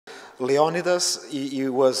Leonidas, he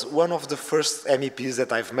was one of the first MEPs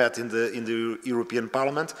that I've met in the European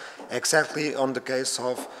Parliament, exactly on the case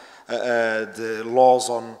of the laws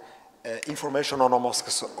on information on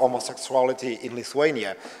homosexuality in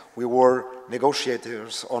Lithuania. We were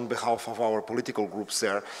negotiators on behalf of our political groups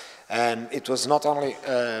there, and it was not only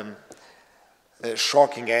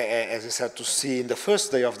shocking, as I said, to see in the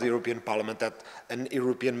first day of the European Parliament that an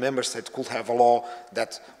European member state could have a law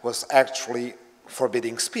that was actually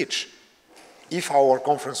forbidding speech. If our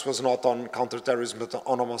conference was not on counterterrorism but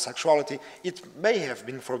on homosexuality, it may have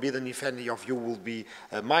been forbidden if any of you will be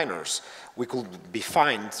minors. We could be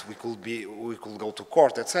fined, we could go to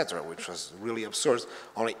court, etc., which was really absurd.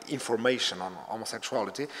 Only information on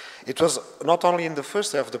homosexuality. It was not only in the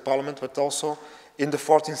first day of the Parliament, but also in the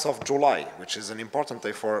 14th of July, which is an important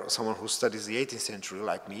day for someone who studies the 18th century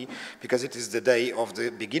like me, because it is the day of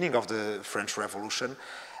the beginning of the French Revolution,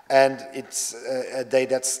 and it's a day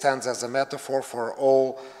that stands as a metaphor for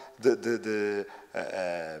all the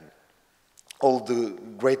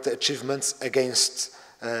great achievements against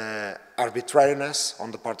arbitrariness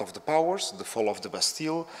on the part of the powers, the fall of the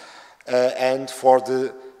Bastille, and for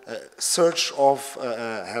the search of,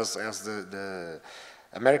 as the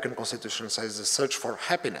American Constitution says, the search for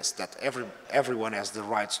happiness that everyone has the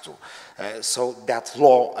right to. So that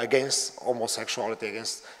law against homosexuality,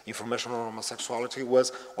 against information on homosexuality,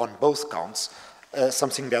 was on both counts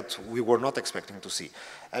something that we were not expecting to see.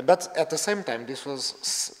 But at the same time, this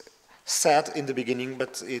was sad in the beginning,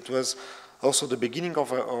 but it was also the beginning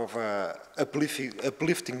of a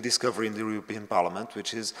uplifting discovery in the European Parliament,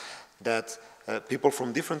 which is that people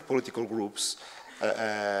from different political groups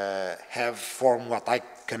have formed what I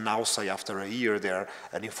can now say after a year there,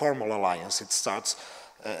 an informal alliance. It starts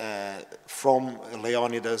from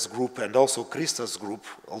Leonidas' group and also Christa's group,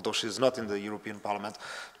 although she's not in the European Parliament,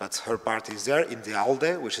 but her party is there, in the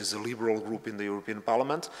ALDE, which is a liberal group in the European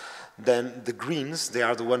Parliament. Then the Greens, they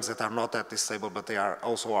are the ones that are not at this table, but they are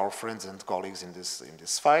also our friends and colleagues in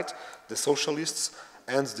this fight. The Socialists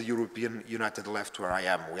and the European United Left, where I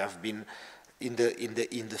am. We have been in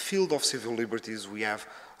the field of civil liberties. We have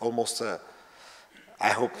almost I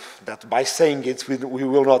hope that by saying it we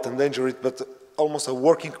will not endanger it, but almost a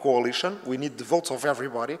working coalition. We need the votes of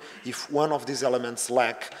everybody. If one of these elements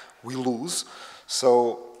lack, we lose.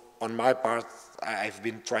 So on my part, I've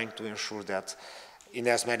been trying to ensure that in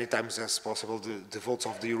as many times as possible the votes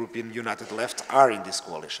of the European United Left are in this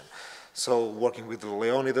coalition. So working with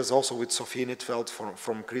Leonidas, also with Sophie Netveld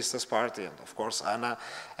from Christa's party, and of course Anna,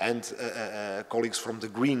 and colleagues from the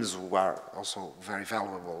Greens who are also very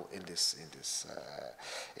valuable in this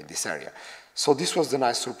area. So this was the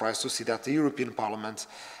nice surprise to see that the European Parliament,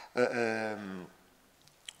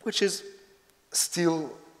 which is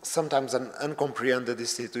still sometimes an uncomprehended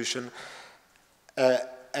institution,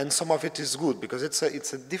 and some of it is good because it's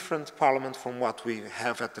a different parliament from what we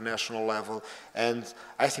have at the national level, and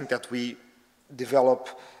I think that we develop,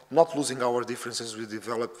 not losing our differences, we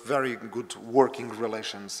develop very good working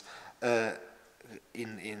relations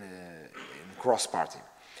in cross-party.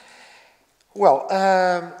 Well,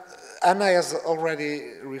 Anna has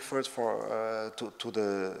already referred to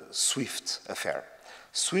the SWIFT affair.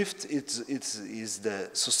 SWIFT is the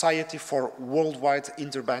Society for Worldwide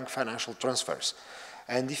Interbank Financial Transfers.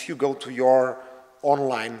 And if you go to your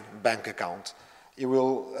online bank account, you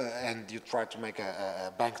will, and you try to make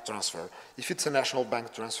a bank transfer. If it's a national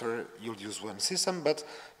bank transfer, you'll use one system, but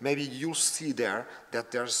maybe you'll see there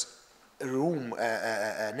that there's a room,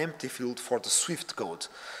 an empty field for the SWIFT code.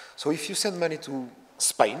 So if you send money to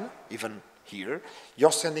Spain, even here,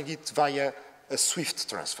 you're sending it via a SWIFT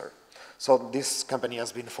transfer. So this company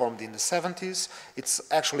has been formed in the 70s. It's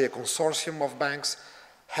actually a consortium of banks,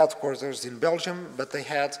 headquarters in Belgium, but they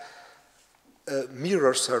had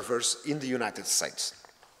mirror servers in the United States,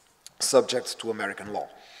 subject to American law.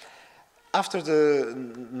 After the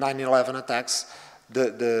 9/11 attacks,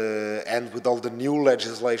 and with all the new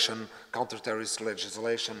legislation, counter-terrorist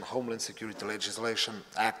legislation, homeland security legislation,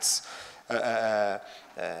 acts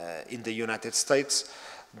in the United States,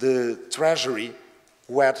 the Treasury,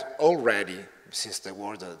 who had already, since they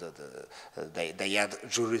were they had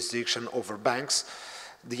jurisdiction over banks,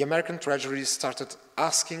 the American Treasury started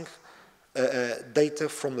asking data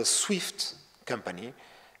from the SWIFT company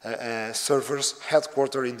servers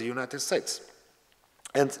headquartered in the United States,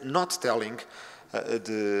 and not telling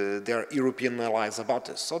their European allies about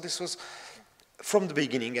this. So this was from the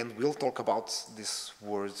beginning, and we'll talk about these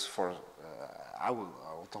words for. I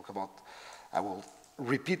will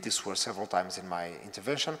repeat this word several times in my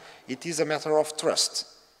intervention. It is a matter of trust.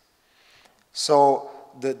 So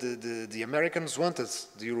the Americans wanted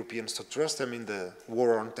the Europeans to trust them in the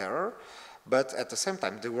war on terror, but at the same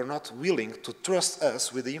time, they were not willing to trust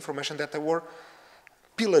us with the information that they were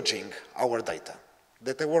pillaging our data,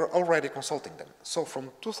 that they were already consulting them. So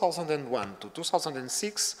from 2001 to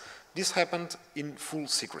 2006, this happened in full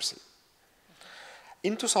secrecy.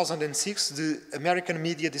 In 2006, the American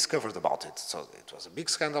media discovered about it. So it was a big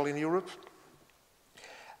scandal in Europe.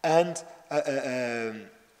 And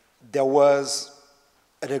there was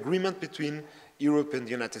an agreement between Europe and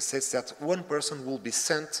the United States that one person will be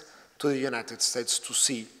sent to the United States to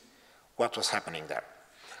see what was happening there.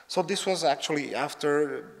 So this was actually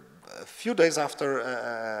after, a few days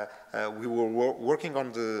after we were working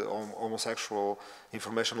on the homosexual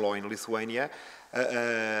information law in Lithuania.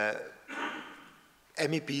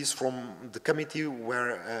 MEPs from the committee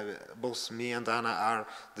where both me and Anna are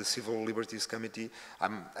the Civil Liberties Committee.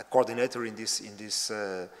 I'm a coordinator in this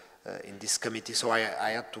committee, so I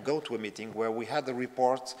had to go to a meeting where we had a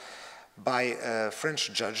report by a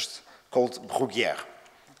French judge called Bruguière.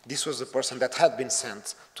 This was the person that had been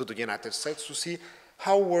sent to the United States to see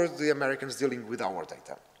how were the Americans dealing with our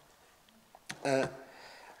data.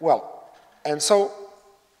 And so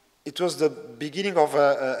it was the beginning of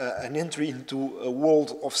an entry into a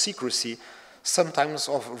world of secrecy, sometimes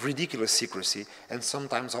of ridiculous secrecy, and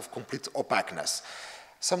sometimes of complete opaqueness.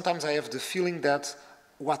 Sometimes I have the feeling that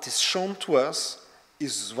what is shown to us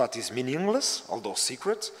is what is meaningless, although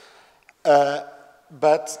secret,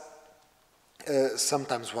 but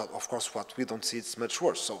sometimes, of course, what we don't see is much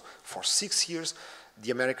worse. So for 6 years,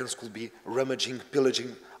 the Americans could be rummaging,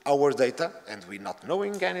 pillaging our data, and we not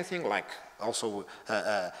knowing anything, like also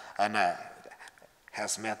Anna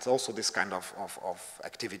has met also this kind of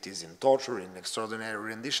activities in torture, in extraordinary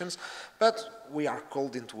renditions, but we are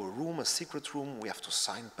called into a room, a secret room, we have to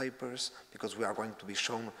sign papers, because we are going to be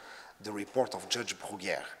shown the report of Judge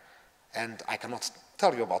Bruguière. And I cannot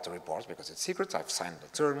tell you about the report, because it's secret, I've signed the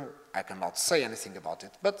term, I cannot say anything about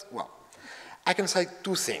it, but, well, I can say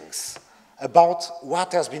two things about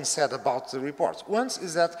what has been said about the report. One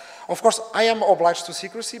is that, of course, I am obliged to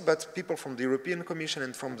secrecy, but people from the European Commission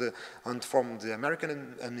and from the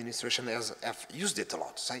American administration have used it a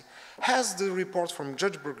lot. Say, as the report from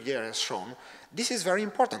Judge Bruguière has shown, this is very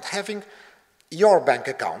important. Having your bank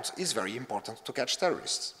account is very important to catch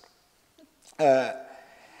terrorists.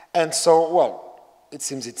 And so, well, it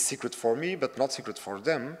seems it's secret for me, but not secret for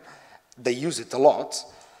them. They use it a lot,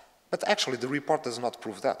 but actually the report does not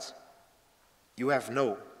prove that. You have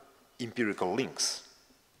no empirical links.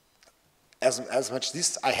 As much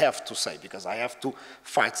this I have to say, because I have to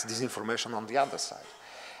fight disinformation on the other side.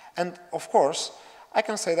 And of course, I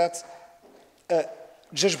can say that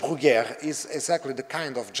Judge Bruguière is exactly the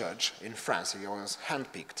kind of judge in France, he was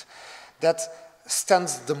handpicked, that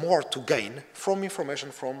stands the more to gain from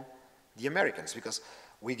information from the Americans, because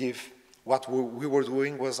what we were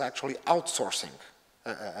doing was actually outsourcing,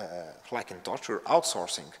 like in torture,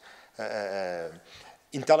 outsourcing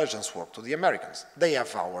intelligence work to the Americans. They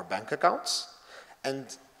have our bank accounts, and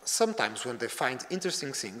sometimes when they find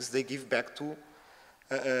interesting things, they give back to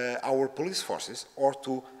our police forces or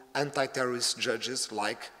to anti-terrorist judges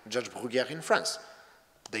like Judge Bruguière in France.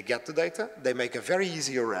 They get the data, they make a very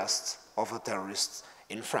easy arrest of a terrorist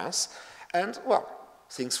in France, and, well,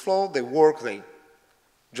 things flow, they work,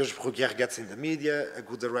 Judge Bruguière gets in the media, a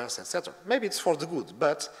good arrest, etc. Maybe it's for the good,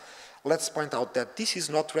 but let's point out that this is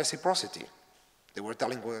not reciprocity. They were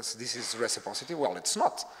telling us this is reciprocity. Well, it's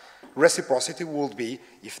not. Reciprocity would be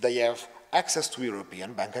if they have access to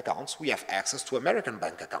European bank accounts, we have access to American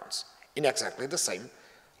bank accounts in exactly the same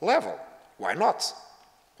level. Why not?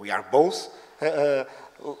 We are both,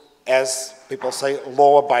 as people say,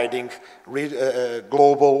 law-abiding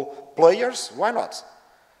global players. Why not?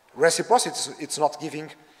 Reciprocity, it's not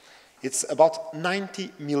giving, it's about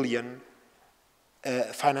 90 million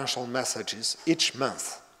financial messages each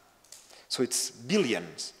month. So it's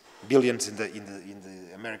billions in the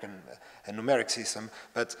American numeric system,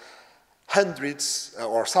 but hundreds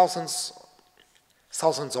or thousands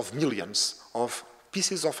of millions of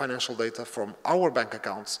pieces of financial data from our bank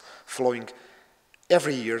accounts flowing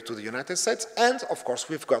every year to the United States, and of course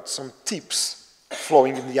we've got some tips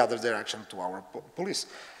flowing in the other direction to our police.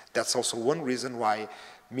 That's also one reason why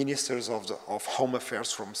ministers of Home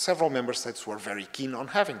Affairs from several member states were very keen on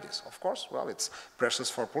having this. Of course, well, it's precious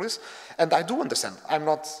for police, and I do understand. I'm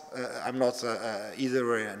not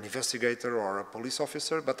either an investigator or a police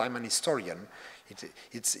officer, but I'm an historian.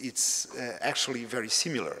 It's actually very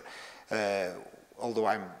similar, although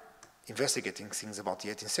I'm investigating things about the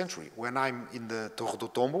 18th century. When I'm in the Torre do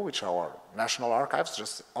Tombo, which are our national archives,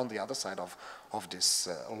 just on the other side of this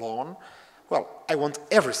lawn, Well, I want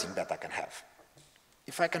everything that I can have.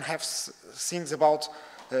 If I can have things about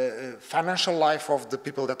financial life of the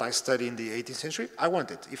people that I study in the 18th century, I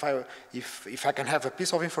want it. If I can have a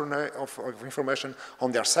piece of information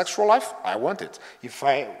on their sexual life, I want it. If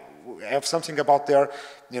I have something about their,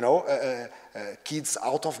 kids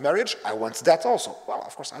out of marriage, I want that also. Well,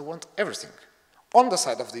 of course, I want everything. On the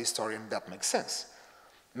side of the historian, that makes sense.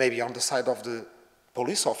 Maybe on the side of the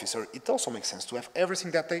police officer, it also makes sense to have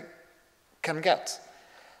everything that they can get.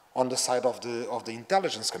 On the side of the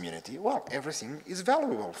intelligence community, well, everything is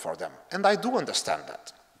valuable for them, and I do understand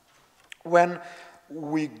that. When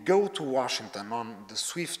we go to Washington on the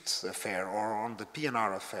SWIFT affair or on the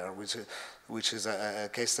PNR affair, which is a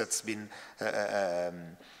case that's been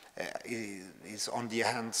is on the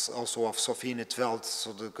hands also of Sophie Netveld,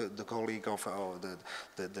 so the colleague of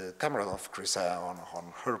the comrade of Chris on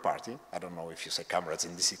her party. I don't know if you say comrades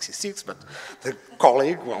in the 66, but the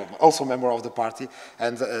colleague, well, also member of the party.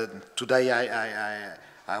 And today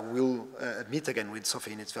I will meet again with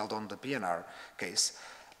Sophie Netveld on the PNR case.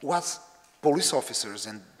 What police officers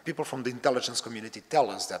and people from the intelligence community tell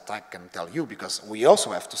us that I can tell you, because we also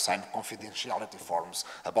have to sign confidentiality forms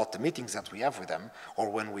about the meetings that we have with them, or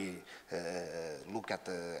when we look at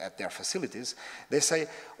their facilities. They say,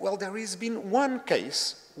 well, there has been one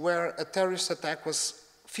case where a terrorist attack was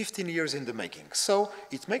 15 years in the making, so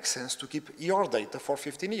it makes sense to keep your data for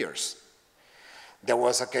 15 years. There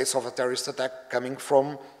was a case of a terrorist attack coming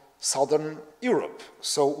from Southern Europe,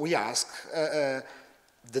 so we ask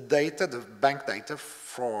the data, the bank data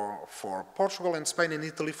for Portugal and Spain and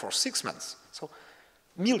Italy for 6 months. So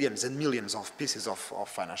millions and millions of pieces of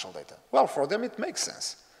financial data. Well, for them it makes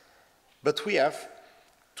sense. But we have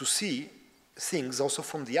to see things also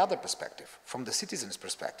from the other perspective, from the citizen's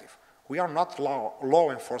perspective. We are not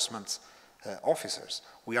law enforcement officers.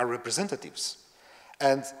 We are representatives.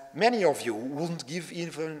 And many of you wouldn't give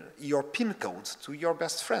even your PIN code to your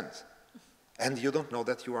best friend. And you don't know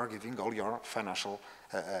that you are giving all your financial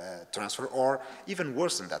transfer, or even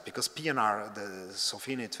worse than that, because PNR, the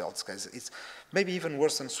Sophie Netveld's case, it's maybe even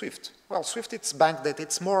worse than SWIFT. Well, SWIFT, it's bank data,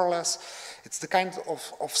 it's more or less, it's the kind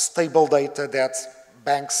of stable data that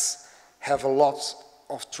banks have a lot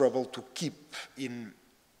of trouble to keep in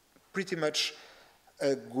pretty much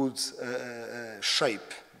a good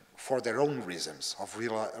shape for their own reasons of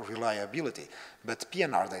reliability. But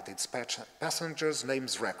PNR data, it's passengers,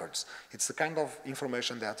 names, records. It's the kind of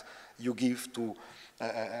information that you give to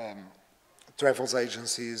travel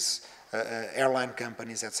agencies, airline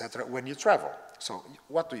companies, etc., when you travel. So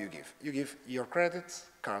what do you give? You give your credit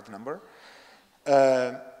card number,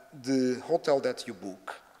 the hotel that you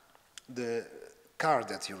book, the car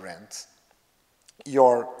that you rent,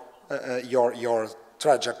 your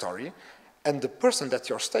trajectory, and the person that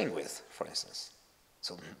you're staying with, for instance.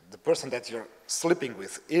 So the person that you're sleeping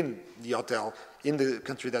with in the hotel, in the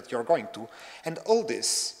country that you're going to, and all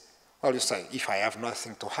this. Well, you say, if I have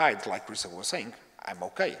nothing to hide, like Risa was saying, I'm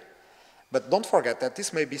okay. But don't forget that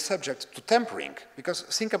this may be subject to tampering, because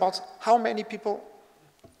think about how many people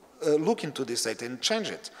look into this data and change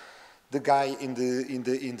it. The guy in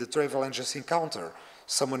the travel agency counter,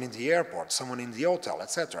 someone in the airport, someone in the hotel,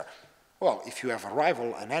 etc. Well, if you have a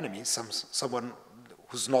rival, an enemy, someone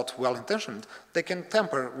who's not well-intentioned, they can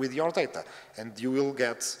tamper with your data, and you will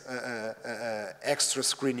get extra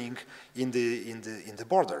screening in the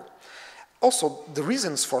border. Also, the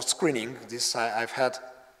reasons for screening, this I've had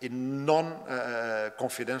in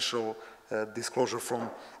non-confidential disclosure from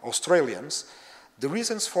Australians, the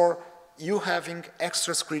reasons for you having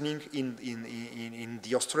extra screening in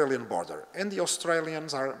the Australian border, and the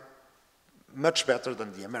Australians are much better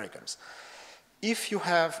than the Americans. If you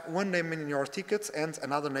have one name in your ticket and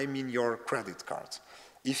another name in your credit card,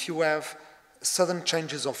 if you have sudden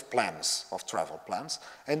changes of plans, of travel plans,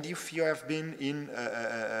 and if you have been in,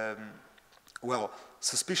 well,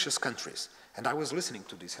 suspicious countries. And I was listening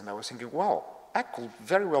to this and I was thinking, wow, I could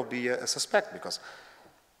very well be a suspect, because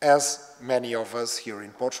as many of us here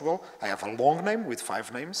in Portugal, I have a long name with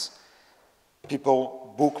 5 names.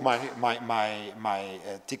 People book my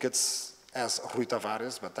tickets as Rui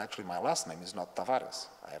Tavares, but actually my last name is not Tavares.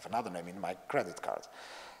 I have another name in my credit card.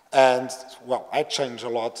 And, well, I change a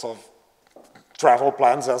lot of travel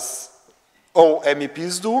plans as all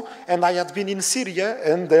MEPs do, and I had been in Syria,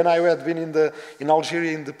 and then I had been in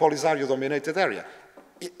Algeria in the Polisario-dominated area,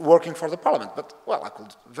 working for the Parliament. But, well, I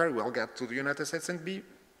could very well get to the United States and be,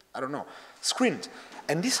 I don't know, screened.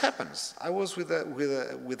 And this happens. I was with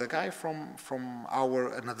a guy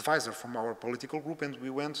an advisor from our political group, and we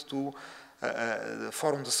went to the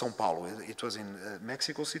Fórum de São Paulo. It was in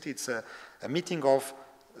Mexico City. It's a meeting of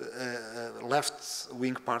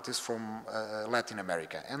left-wing parties from Latin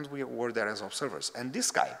America, and we were there as observers. And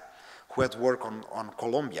this guy, who had worked on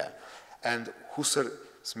Colombia, and who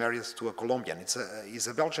is married to a Colombian, he's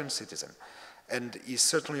a Belgian citizen, and he's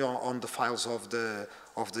certainly on the files of the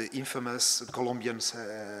infamous Colombian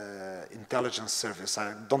intelligence service.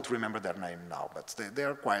 I don't remember their name now, but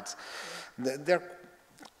they're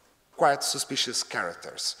quite suspicious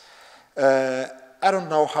characters. I don't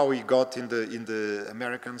know how he got in the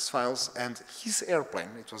Americans' files, and his airplane,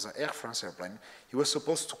 it was an Air France airplane, he was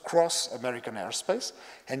supposed to cross American airspace,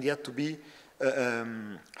 and he had to be,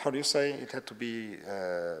 how do you say, it had to be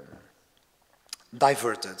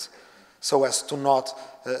diverted, so as to not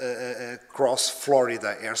cross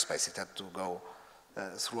Florida airspace. It had to go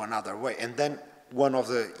through another way. And then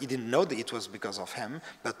he didn't know that it was because of him,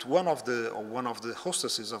 but one of the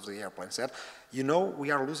hostesses of the airplane said, you know,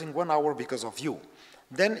 we are losing 1 hour because of you.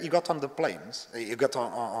 Then he got on the planes, he got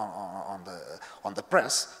on the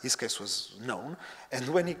press, his case was known, and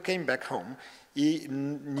when he came back home, he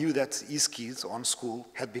knew that his kids on school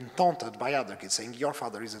had been taunted by other kids saying, your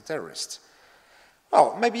father is a terrorist.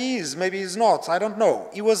 Well, maybe he is, maybe he's not, I don't know.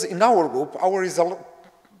 He was in our group, is a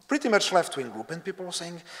pretty much left-wing group, and people were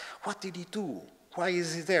saying, what did he do? Why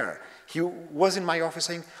is he there? He was in my office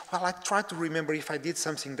saying, well, I tried to remember if I did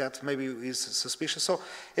something that maybe is suspicious. So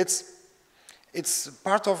it's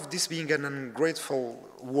part of this being an ungrateful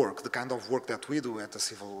work, the kind of work that we do at the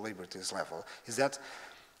civil liberties level, is that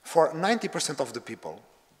for 90% of the people,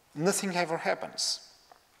 nothing ever happens.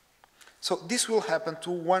 So this will happen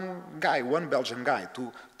to one guy, one Belgian guy.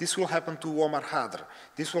 This will happen to Omar Hadr.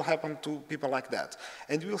 This will happen to people like that.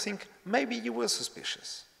 And we'll think, maybe he was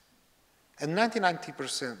suspicious. And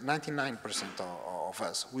 99% of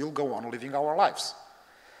us will go on living our lives.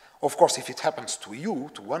 Of course, if it happens to you,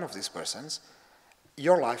 to one of these persons,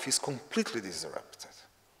 your life is completely disrupted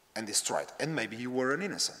and destroyed. And maybe you were an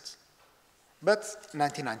innocent. But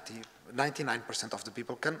 99% of the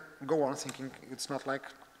people can go on thinking it's not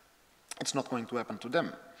going to happen to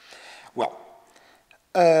them. Well,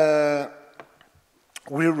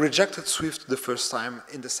 we rejected SWIFT the first time.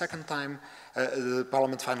 In the second time, the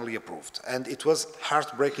Parliament finally approved. And it was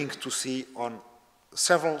heartbreaking to see on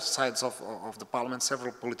several sides of the Parliament,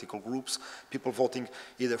 several political groups, people voting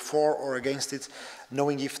either for or against it,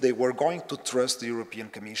 knowing if they were going to trust the European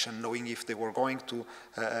Commission, knowing if they were going to,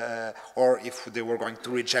 or if they were going to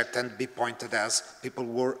reject and be pointed as people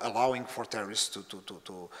were allowing for terrorists to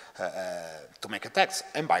make attacks.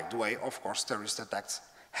 And by the way, of course, terrorist attacks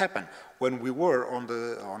happen. When we were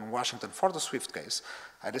on Washington for the SWIFT case,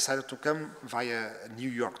 I decided to come via New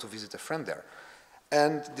York to visit a friend there.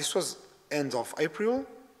 And this was end of April.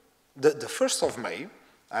 The 1st of May,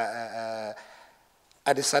 I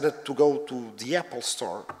decided to go to the Apple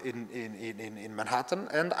store in Manhattan,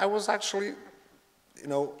 and I was actually, you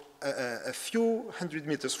know, a few hundred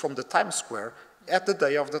meters from the Times Square at the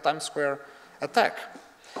day of the Times Square attack.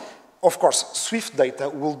 Of course, SWIFT data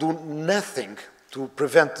will do nothing to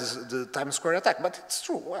prevent the Times Square attack, but it's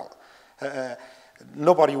true. Well,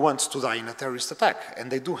 nobody wants to die in a terrorist attack, and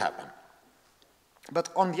they do happen. But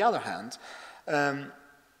on the other hand,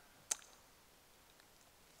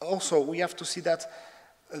 also we have to see that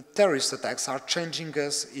terrorist attacks are changing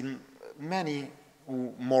us in many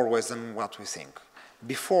more ways than what we think.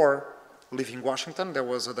 Before leaving Washington, there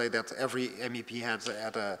was a day that every MEP had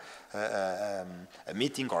a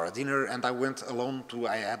meeting or a dinner, and I went alone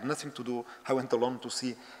I had nothing to do, I went alone to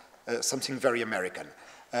see something very American,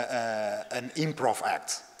 an improv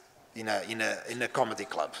act in a comedy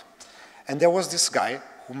club. And there was this guy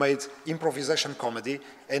who made improvisation comedy,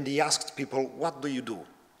 and he asked people, what do you do?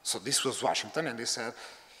 So this was Washington, and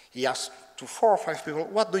he asked to 4 or 5 people,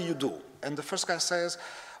 what do you do? And the first guy says,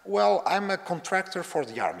 well, I'm a contractor for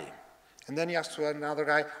the army. And then he asked to another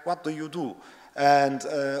guy, what do you do? And,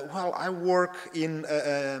 well, I work in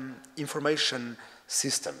information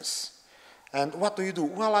systems. And what do you do?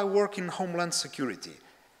 Well, I work in Homeland Security.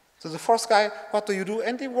 So the first guy, what do you do?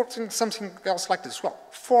 And he worked in something else like this. Well,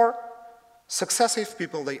 4 successive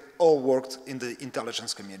people, they all worked in the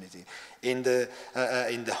intelligence community, in the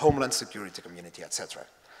Homeland Security community, etc.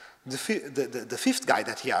 The 5th guy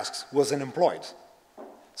that he asked was unemployed.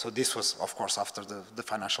 So this was, of course, after the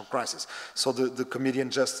financial crisis. So the comedian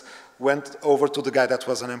just went over to the guy that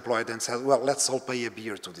was unemployed and said, well, let's all pay a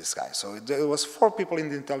beer to this guy. So there was 4 people in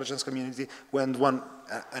the intelligence community and 1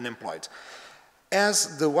 unemployed.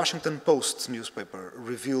 As the Washington Post newspaper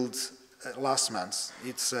revealed last month,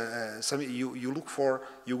 it's you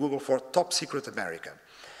Google for top secret America.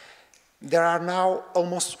 There are now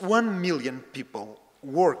almost 1 million people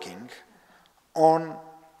working on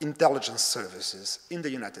intelligence services in the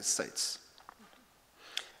United States.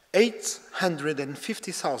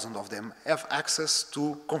 850,000 of them have access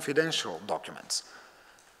to confidential documents.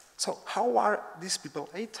 So how are these people,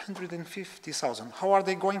 850,000, how are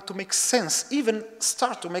they going to make sense, even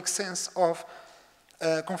start to make sense of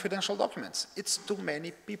confidential documents? It's too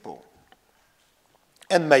many people.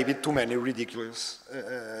 And maybe too many ridiculous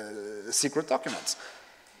secret documents.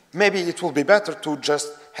 Maybe it will be better to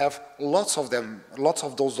just have lots of them, lots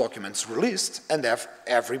of those documents released and have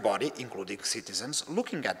everybody, including citizens,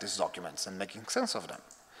 looking at these documents and making sense of them.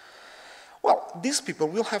 Well, these people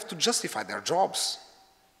will have to justify their jobs.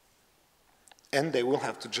 And they will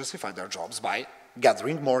have to justify their jobs by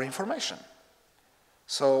gathering more information.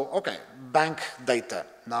 So, okay, bank data,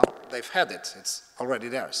 now they've had it, it's already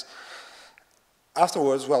theirs.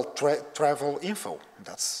 Afterwards, well, travel info,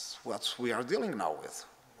 that's what we are dealing now with.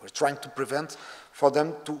 We're trying to prevent for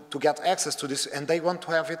them to get access to this, and they want to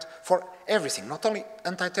have it for everything, not only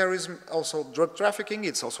anti-terrorism, also drug trafficking,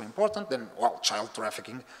 it's also important, then, well, child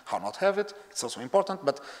trafficking, how not have it, it's also important,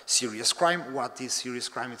 but serious crime, what is serious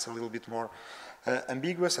crime, it's a little bit more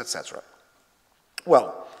ambiguous, etc.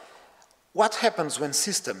 Well, what happens when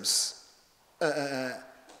systems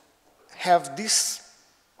have this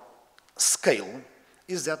scale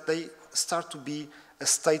is that they start to be a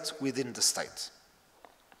state within the state.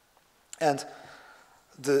 And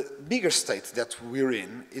the bigger state that we're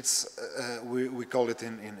in, it's, we call it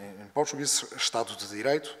in Portuguese, Estado de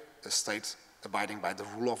Direito, a state abiding by the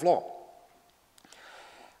rule of law.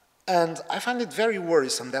 And I find it very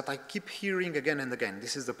worrisome that I keep hearing again and again,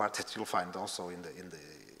 this is the part that you'll find also in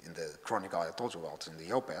the chronicle I told you about, in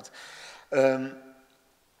the op-ed,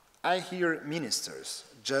 I hear ministers,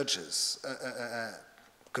 judges,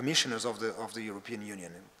 commissioners of the European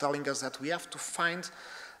Union telling us that we have to find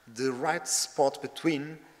the right spot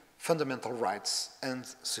between fundamental rights and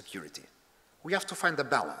security. We have to find a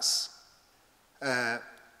balance.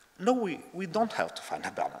 No, we don't have to find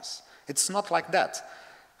a balance. It's not like that.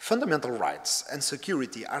 Fundamental rights and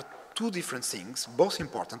security are two different things, both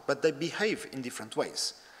important, but they behave in different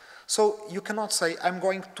ways. So you cannot say, I'm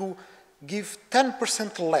going to give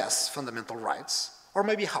 10% less fundamental rights, or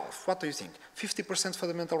maybe half. What do you think? 50%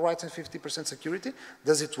 fundamental rights and 50% security?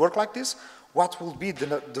 Does it work like this? What will be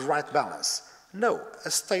the right balance? No, a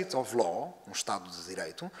state of law, Estado de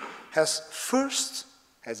Direito, has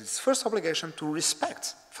its first obligation to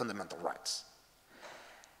respect fundamental rights.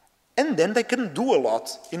 And then they can do a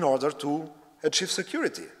lot in order to achieve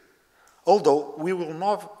security. Although we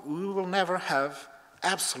will never have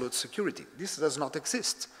absolute security. This does not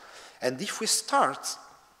exist. And if we start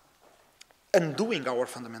undoing our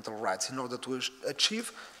fundamental rights in order to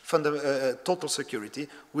achieve total security,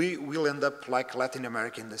 we will end up like Latin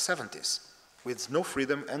America in the 70s, with no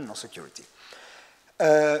freedom and no security.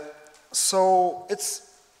 So it's,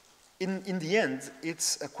 in the end,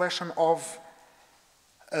 it's a question of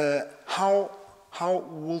how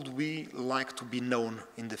would we like to be known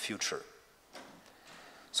in the future?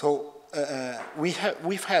 So we've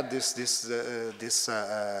had this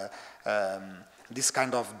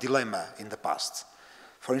kind of dilemma in the past.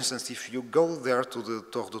 For instance, if you go there to the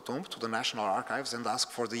Torre do Tombo, to the National Archives, and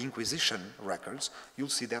ask for the Inquisition records, you'll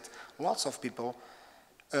see that lots of people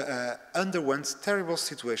underwent terrible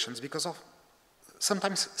situations because of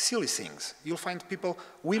sometimes silly things. You'll find people,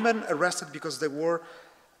 women arrested because they were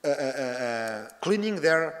cleaning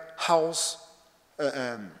their house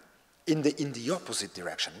in the opposite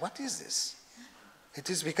direction. What is this? It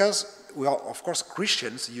is because, well, of course,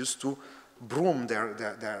 Christians used to broom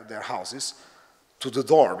their houses to the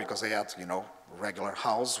door because they had, you know, regular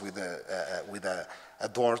house with a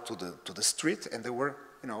door to the street, and they were,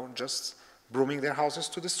 you know, just brooming their houses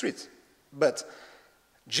to the street. But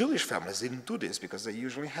Jewish families didn't do this because they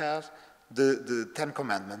usually had the Ten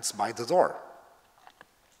Commandments by the door,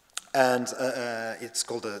 and it's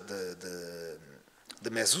called the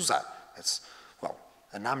mezuzah. It's, well,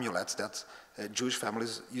 an amulet that Jewish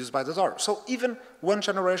families use by the door. So even one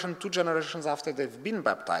generation, 2 generations after they've been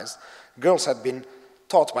baptized, girls had been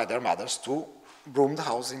taught by their mothers to broom the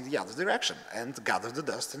house in the other direction and gather the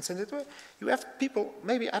dust and send it away. You have people,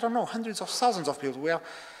 maybe, I don't know, hundreds of thousands of people. We have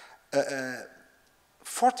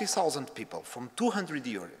 40,000 people from 200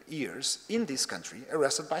 years in this country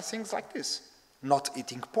arrested by things like this, not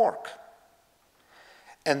eating pork.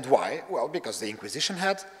 And why? Well, because the Inquisition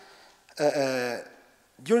had,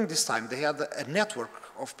 during this time, they had a network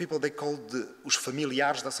of people they called os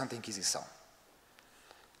familiares da Santa Inquisição.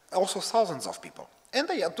 Also thousands of people. And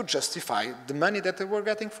they had to justify the money that they were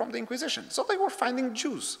getting from the Inquisition. So they were finding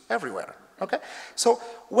Jews everywhere, okay? So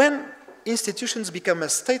when institutions become a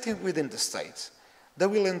state within the state, they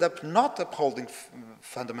will end up not upholding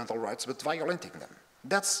fundamental rights, but violating them.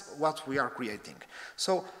 That's what we are creating.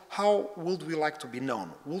 So how would we like to be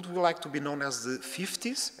known? Would we like to be known as the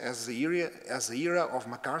 50s, as the era of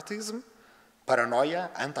McCarthyism, paranoia,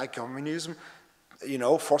 anti-communism, you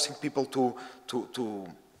know, forcing people to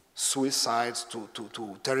suicides,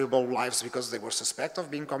 to terrible lives because they were suspected of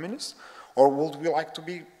being communists? Or would we like to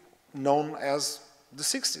be known as the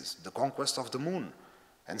 60s, the conquest of the moon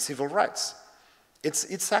and civil rights?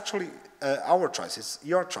 It's actually our choice, it's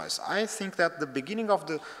your choice. I think that the beginning of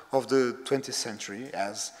the 20th century,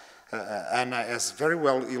 as Anna has very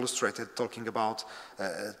well illustrated, talking about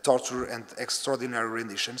torture and extraordinary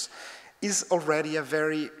renditions, is already a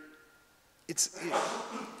very,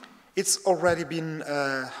 it's already been,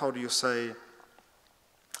 how do you say,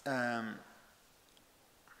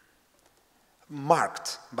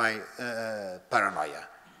 marked by paranoia.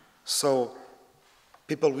 So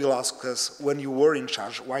people will ask us, when you were in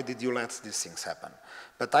charge, why did you let these things happen?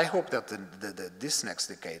 But I hope that this next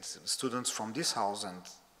decade, students from this house and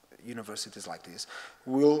universities like this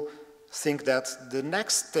will think that the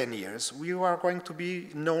next 10 years we are going to be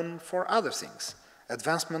known for other things.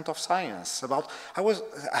 Advancement of science. I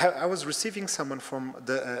was receiving someone from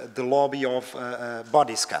the lobby of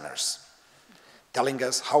body scanners, telling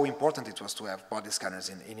us how important it was to have body scanners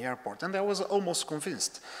in the airport, and I was almost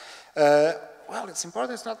convinced. Well, it's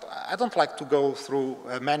important. It's not. I don't like to go through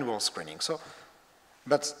manual screening. So,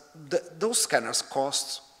 but those scanners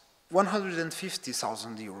cost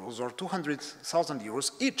 150,000 euros or 200,000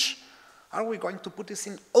 euros each. Are we going to put this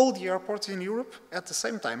in all the airports in Europe at the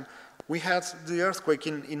same time? We had the earthquake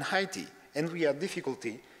in Haiti, and we had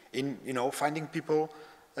difficulty in, you know, finding people,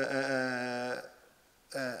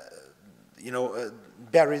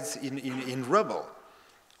 buried in rubble.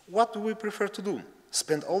 What do we prefer to do?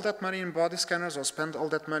 Spend all that money in body scanners or spend all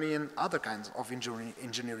that money in other kinds of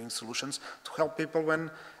engineering solutions to help people when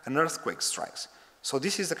an earthquake strikes? So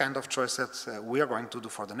this is the kind of choice that we are going to do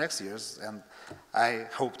for the next years, and I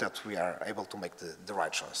hope that we are able to make the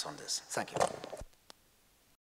right choice on this. Thank you.